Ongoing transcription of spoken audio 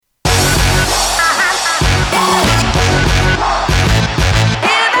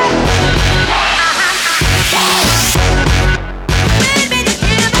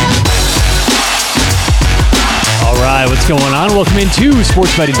on? Welcome into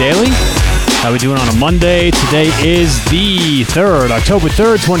Sports Betting Daily. How we doing on a Monday? Today is the 3rd, October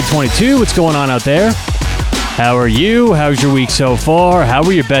 3rd, 2022. What's going on out there? How are you? How's your week so far? How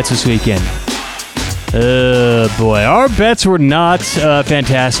were your bets this weekend? Boy, our bets were not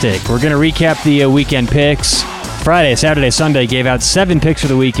fantastic. We're going to recap the weekend picks. Friday, Saturday, Sunday gave out 7 picks for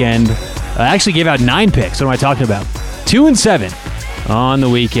the weekend. Actually gave out 9 picks. What am I talking about? 2 and 7 on the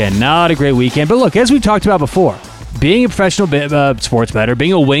weekend. Not a great weekend. But look, as we've talked about before, being a professional sports bettor,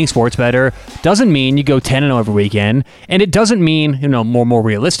 being a winning sports bettor, doesn't mean you go 10-0 every weekend, and it doesn't mean, more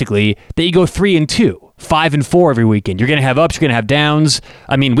realistically, that you go 3-2, 5-4 every weekend. You're going to have ups, you're going to have downs.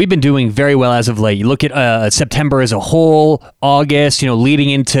 I mean, we've been doing very well as of late. You look at September as a whole, August, leading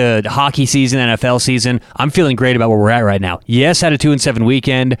into hockey season, NFL season. I'm feeling great about where we're at right now. Yes, had a 2-7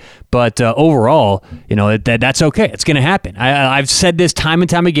 weekend, but overall, that's okay. It's going to happen. I've said this time and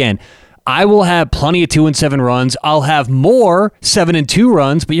time again. I will have plenty of 2-7 runs. I'll have more 7-2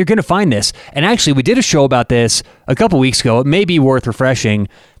 runs, but you're going to find this. And actually, we did a show about this a couple weeks ago. It may be worth refreshing.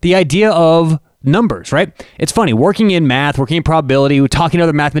 The idea of numbers, right? It's funny, working in math, working in probability, talking to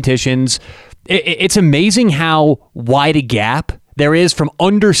other mathematicians, it's amazing how wide a gap there is from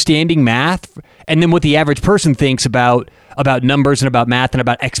understanding math and then what the average person thinks about numbers and about math and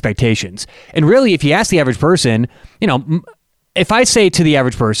about expectations. And really, if you ask the average person, if I say to the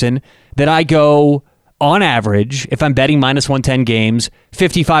average person that I go, on average, if I'm betting minus 110 games,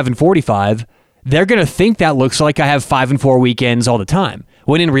 55 and 45, they're going to think that looks like I have 5-4 weekends all the time.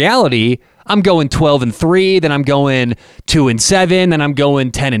 When in reality, I'm going 12-3, then I'm going 2-7, then I'm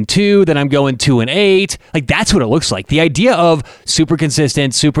going 10-2, then I'm going 2-8. Like, that's what it looks like. The idea of super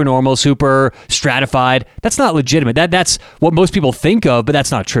consistent, super normal, super stratified, that's not legitimate. That's what most people think of, but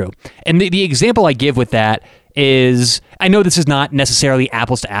that's not true. And the example I give with that is, I know this is not necessarily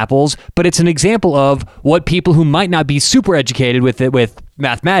apples to apples, but it's an example of what people who might not be super educated with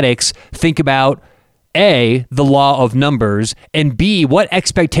mathematics think about A, the law of numbers, and B, what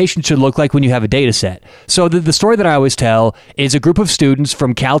expectations should look like when you have a data set. So the story that I always tell is a group of students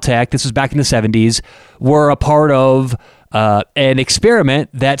from Caltech, this was back in the 70s, were a part of an experiment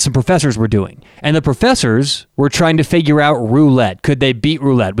that some professors were doing. And the professors were trying to figure out roulette. Could they beat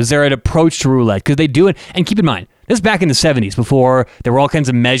roulette? Was there an approach to roulette? Could they do it? And keep in mind, this is back in the 70s, before there were all kinds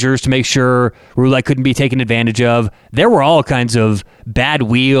of measures to make sure roulette couldn't be taken advantage of. There were all kinds of bad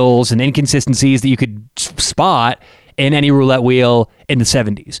wheels and inconsistencies that you could spot in any roulette wheel in the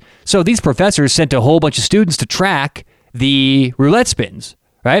 70s. So these professors sent a whole bunch of students to track the roulette spins,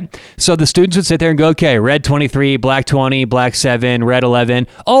 right? So the students would sit there and go, okay, red 23, black 20, black 7, red 11,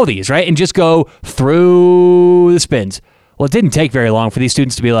 all these, right? And just go through the spins. Well, it didn't take very long for these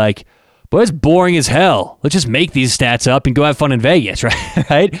students to be like, boy, it's boring as hell. Let's just make these stats up and go have fun in Vegas,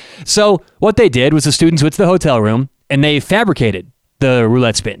 right? So what they did was the students went to the hotel room and they fabricated the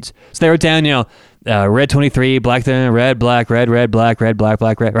roulette spins. So they wrote down, red 23, black, red, black, red, black, red, black,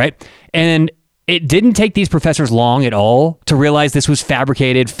 black, red, right? And it didn't take these professors long at all to realize this was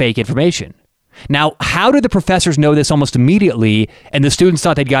fabricated, fake information. Now, how did the professors know this almost immediately and the students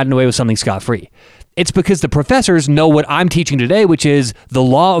thought they'd gotten away with something scot-free? It's because the professors know what I'm teaching today, which is the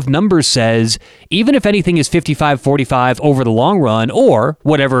law of numbers says even if anything is 55-45 over the long run, or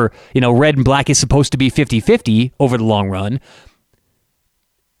whatever, red and black is supposed to be 50-50 over the long run,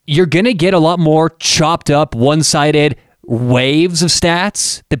 you're going to get a lot more chopped up, one-sided waves of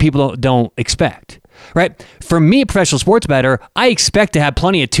stats that people don't expect, right? For me, a professional sports bettor, I expect to have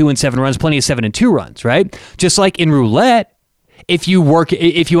plenty of 2-7 runs, plenty of 7-2 runs, right? Just like in roulette, if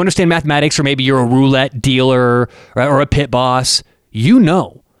you understand mathematics, or maybe you're a roulette dealer, right, or a pit boss, you're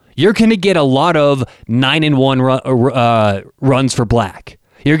going to get a lot of 9-1 runs for black.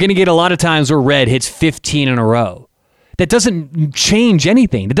 You're going to get a lot of times where red hits 15 in a row. That doesn't change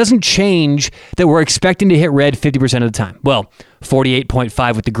anything. That doesn't change that we're expecting to hit red 50% of the time. Well,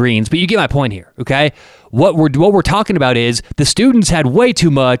 48.5 with the greens, but you get my point here, okay? What we're talking about is the students had way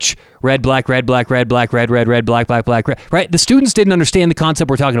too much red, black, red, black, red, black, red, red, red, black, black, black, red, right? The students didn't understand the concept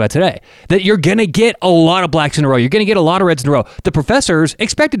we're talking about today, that you're going to get a lot of blacks in a row. You're going to get a lot of reds in a row. The professors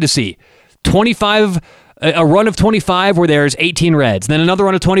expected to see 25... a run of 25 where there's 18 reds, then another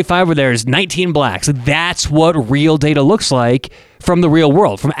run of 25 where there's 19 blacks. That's what real data looks like from the real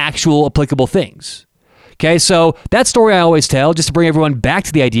world, from actual applicable things. Okay, so that story I always tell, just to bring everyone back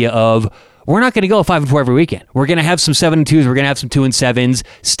to the idea of we're not going to go 5-4 every weekend. We're going to have some 7-2s. We're going to have some 2-7s.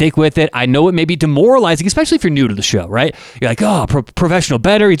 Stick with it. I know it may be demoralizing, especially if you're new to the show, right? You're like, oh, professional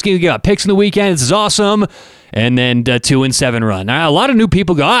bettor. He's going to get picks in the weekend. This is awesome. And then 2-7 run. Now, a lot of new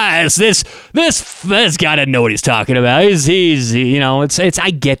people go, this guy doesn't know what he's talking about. It's I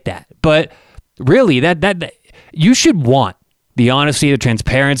get that. But really, that you should want the honesty, the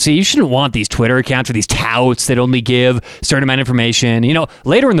transparency. You shouldn't want these Twitter accounts or these touts that only give a certain amount of information.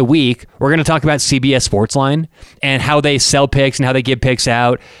 Later in the week, we're going to talk about CBS Sportsline and how they sell picks and how they give picks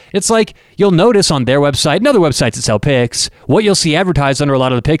out. It's like you'll notice on their website and other websites that sell picks, what you'll see advertised under a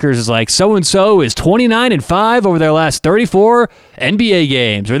lot of the pickers is like so-and-so is 29-5 over their last 34 NBA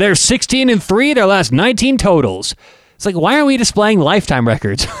games, or they're 16-3 their last 19 totals. It's like, why aren't we displaying lifetime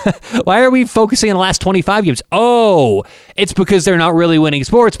records? Why are we focusing on the last 25 games? Oh, it's because they're not really winning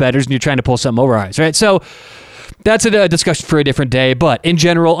sports bettors and you're trying to pull something over our eyes, right? So that's a discussion for a different day. But in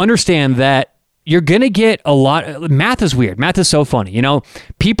general, understand that you're going to get a lot. Math is weird. Math is so funny.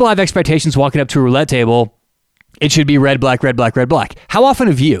 People have expectations walking up to a roulette table. It should be red, black, red, black, red, black. How often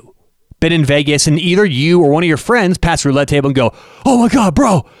have you been in Vegas and either you or one of your friends pass a roulette table and go, oh my God,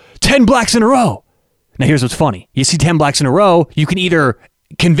 bro, 10 blacks in a row? Now, here's what's funny. You see 10 blacks in a row, you can either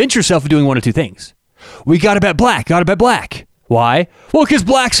convince yourself of doing one of two things. We got to bet black. Got to bet black. Why? Well, because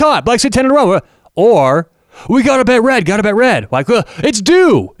black's hot. Black's at 10 in a row. Or we got to bet red. Got to bet red. Like, well, it's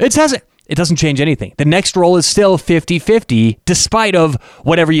due. It doesn't change anything. The next roll is still 50-50, despite of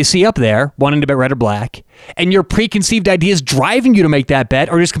whatever you see up there, wanting to bet red or black, and your preconceived ideas driving you to make that bet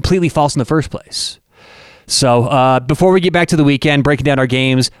are just completely false in the first place. So before we get back to the weekend, breaking down our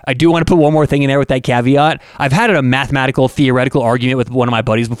games, I do want to put one more thing in there with that caveat. I've had a mathematical, theoretical argument with one of my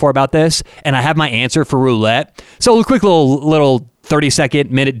buddies before about this, and I have my answer for roulette. So a quick little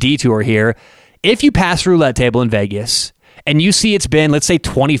 30-second minute detour here. If you pass a roulette table in Vegas and you see it's been, let's say,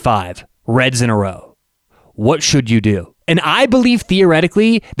 25 reds in a row, what should you do? And I believe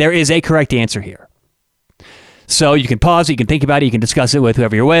theoretically there is a correct answer here. So you can pause it, you can think about it, you can discuss it with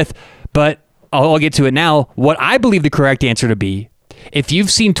whoever you're with, but I'll get to it now. What I believe the correct answer to be, if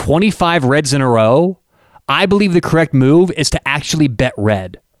you've seen 25 reds in a row, I believe the correct move is to actually bet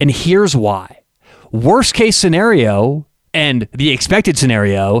red. And here's why. Worst case scenario and the expected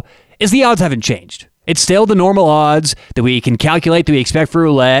scenario is the odds haven't changed. It's still the normal odds that we can calculate that we expect for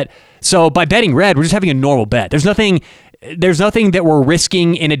roulette. So by betting red, we're just having a normal bet. There's nothing that we're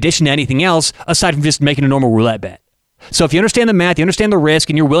risking in addition to anything else aside from just making a normal roulette bet. So if you understand the math, you understand the risk,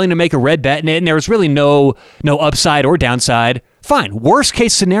 and you're willing to make a red bet in it, and there's really no upside or downside, fine. Worst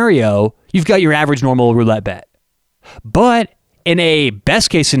case scenario, you've got your average normal roulette bet. But in a best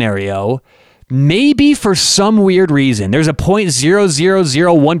case scenario, maybe for some weird reason, there's a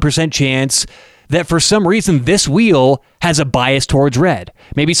 0.0001% chance that for some reason this wheel has a bias towards red.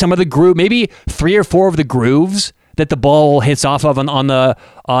 Maybe some of the maybe 3 or 4 of the grooves that the ball hits off of on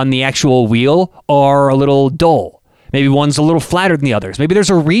the actual wheel are a little dull. Maybe one's a little flatter than the others. Maybe there's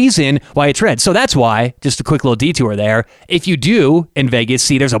a reason why it's red. So that's why, just a quick little detour there, if you do in Vegas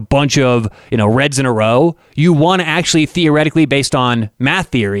see there's a bunch of reds in a row, you want to actually theoretically, based on math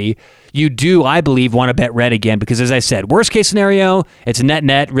theory, you do, I believe, want to bet red again because, as I said, worst case scenario, it's a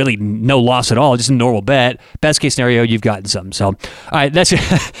net, really no loss at all, just a normal bet. Best case scenario, you've gotten some. So, all right, that's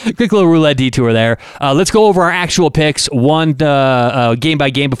a quick little roulette detour there. Let's go over our actual picks, one game by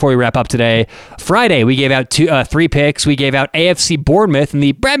game before we wrap up today. Friday, we gave out 3 picks. We gave out AFC Bournemouth in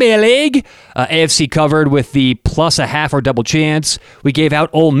the Premier League. AFC covered with the +0.5 or double chance. We gave out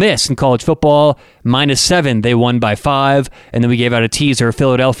Ole Miss in college football, -7. They won by 5. And then we gave out a teaser,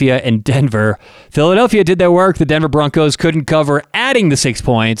 Philadelphia and Denver. Philadelphia did their work. The Denver Broncos couldn't cover, adding the 6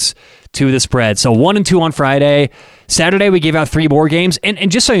 points to the spread. So 1 and 2 on Friday. Saturday, we gave out 3 more games.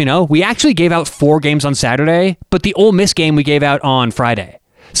 And just so you know, we actually gave out 4 games on Saturday, but the Ole Miss game we gave out on Friday.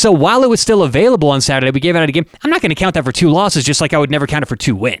 So while it was still available on Saturday, we gave out a game. I'm not going to count that for 2 losses, just like I would never count it for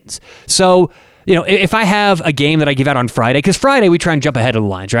 2 wins. So, if I have a game that I give out on Friday, because Friday we try and jump ahead of the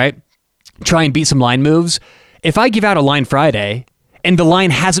lines, right? Try and beat some line moves. If I give out a line Friday and the line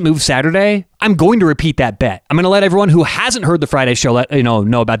hasn't moved Saturday, I'm going to repeat that bet. I'm going to let everyone who hasn't heard the Friday show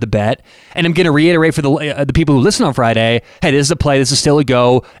know about the bet, and I'm going to reiterate for the people who listen on Friday, hey, this is a play, this is still a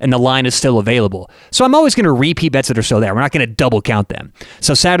go, and the line is still available. So I'm always going to repeat bets that are still there. We're not going to double count them.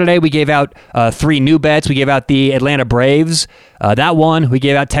 So Saturday, we gave out 3 new bets. We gave out the Atlanta Braves. That one, we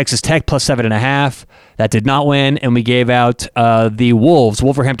gave out Texas Tech +7.5. That did not win, and we gave out the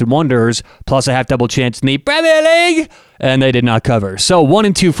Wolverhampton Wanderers +0.5 double chance in the Premier League, and they did not cover. So 1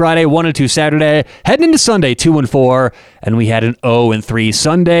 and 2 Friday, 1 and 2 Saturday, heading into Sunday, 2 and 4, and we had an 0 and 3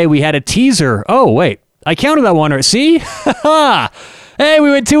 Sunday. We had a teaser. Oh wait, I counted that one. See, hey,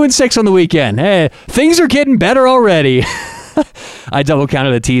 we went 2 and 6 on the weekend. Hey, things are getting better already. I double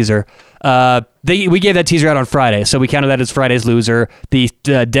counted a teaser. We gave that teaser out on Friday, so we counted that as Friday's loser, the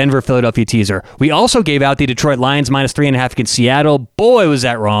Denver-Philadelphia teaser. We also gave out the Detroit Lions -3.5 against Seattle. Boy, was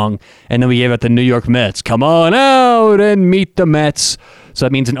that wrong. And then we gave out the New York Mets. Come on out and meet the Mets. So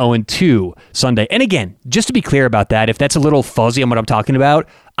that means an 0-2 Sunday. And again, just to be clear about that, if that's a little fuzzy on what I'm talking about,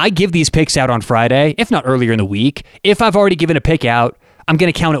 I give these picks out on Friday, if not earlier in the week. If I've already given a pick out, I'm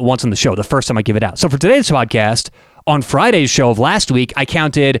going to count it once on the show, the first time I give it out. So for today's podcast, on Friday's show of last week, I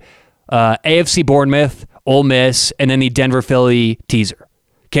counted AFC Bournemouth, Ole Miss, and then the Denver Philly teaser.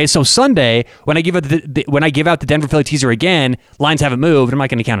 Okay, so Sunday, when I give out the Denver Philly teaser again, lines haven't moved. I'm not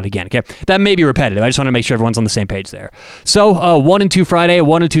going to count it again. Okay, that may be repetitive. I just want to make sure everyone's on the same page there. So 1-2 Friday,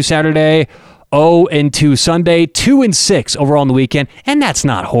 1-2 Saturday, 0-2 Sunday, 2-6 overall on the weekend, and that's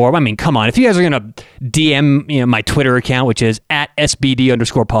not horrible. I mean, come on, if you guys are going to DM my Twitter account, which is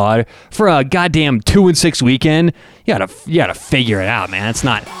 @SBD_pod, for a goddamn 2-6 weekend, you gotta figure it out, man. It's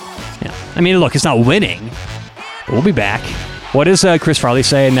not. I mean, look, it's not winning. But we'll be back. What does Chris Farley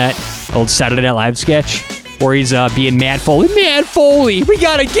say in that old Saturday Night Live sketch where he's being Matt Foley? Matt Foley, we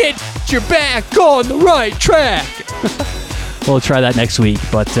got to get your back on the right track. We'll try that next week.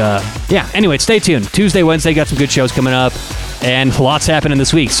 But yeah, anyway, stay tuned. Tuesday, Wednesday, got some good shows coming up. And lots happening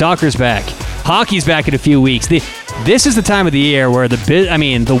this week. Soccer's back. Hockey's back in a few weeks. This is the time of the year where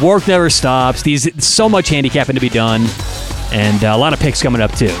the work never stops. So much handicapping to be done. And a lot of picks coming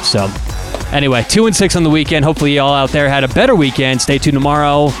up, too. So anyway, 2-6 on the weekend. Hopefully y'all out there had a better weekend. Stay tuned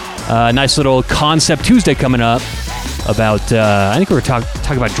tomorrow. Nice little Concept Tuesday coming up about, I think we're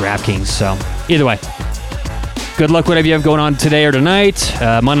talking about DraftKings. So either way, good luck whatever you have going on today or tonight.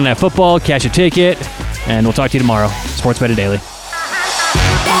 Monday Night Football, cash a ticket, and we'll talk to you tomorrow. Sports Betting Daily.